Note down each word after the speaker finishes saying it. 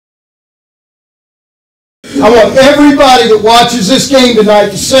I want everybody that watches this game tonight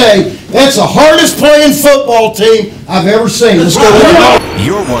to say, that's the hardest playing football team I've ever seen. Let's go.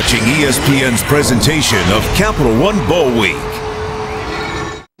 You're watching ESPN's presentation of Capital One Bowl Week.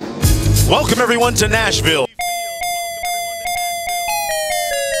 Welcome everyone to Nashville.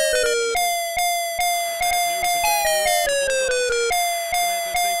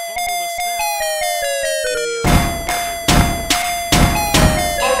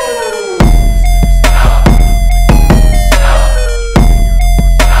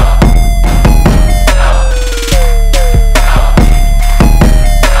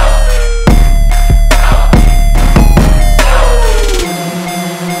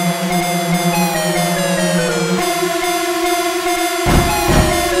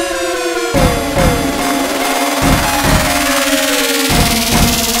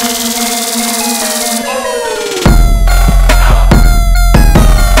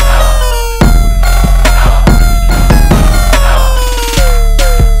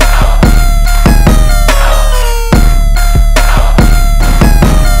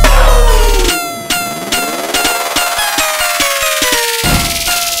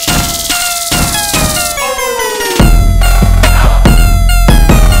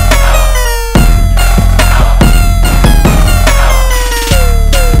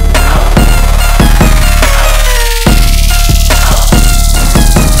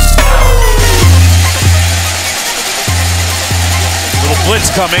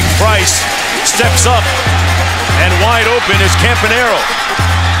 Blitz coming, Price steps up, and wide open is Campanaro.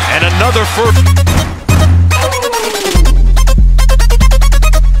 And another first.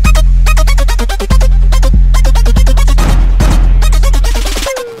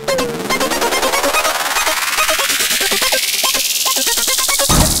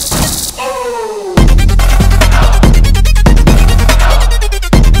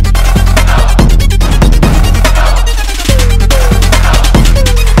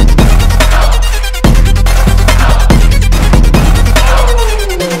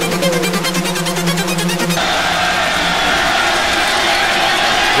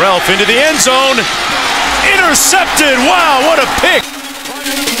 Ralph into the end zone. Intercepted. Wow, what a pick.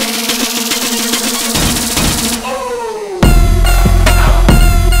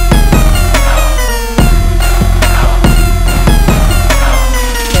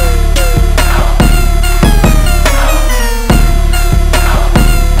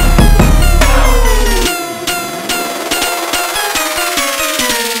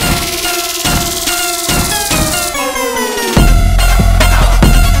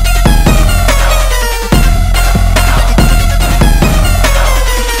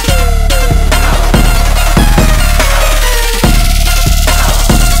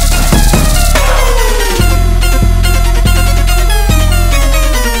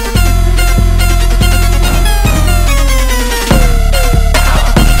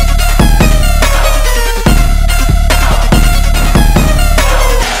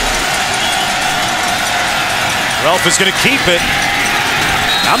 Ralph is going to keep it.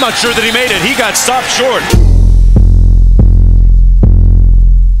 I'm not sure that he made it. He got stopped short.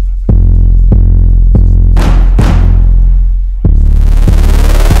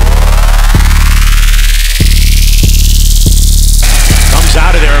 Comes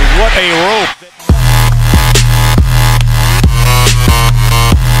out of there, and what a rope.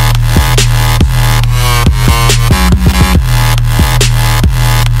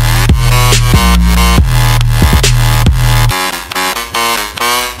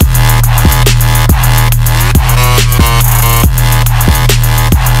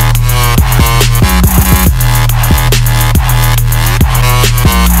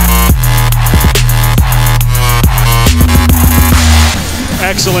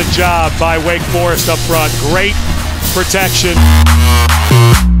 Excellent job by Wake Forest up front. Great protection.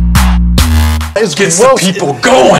 It gets the people going.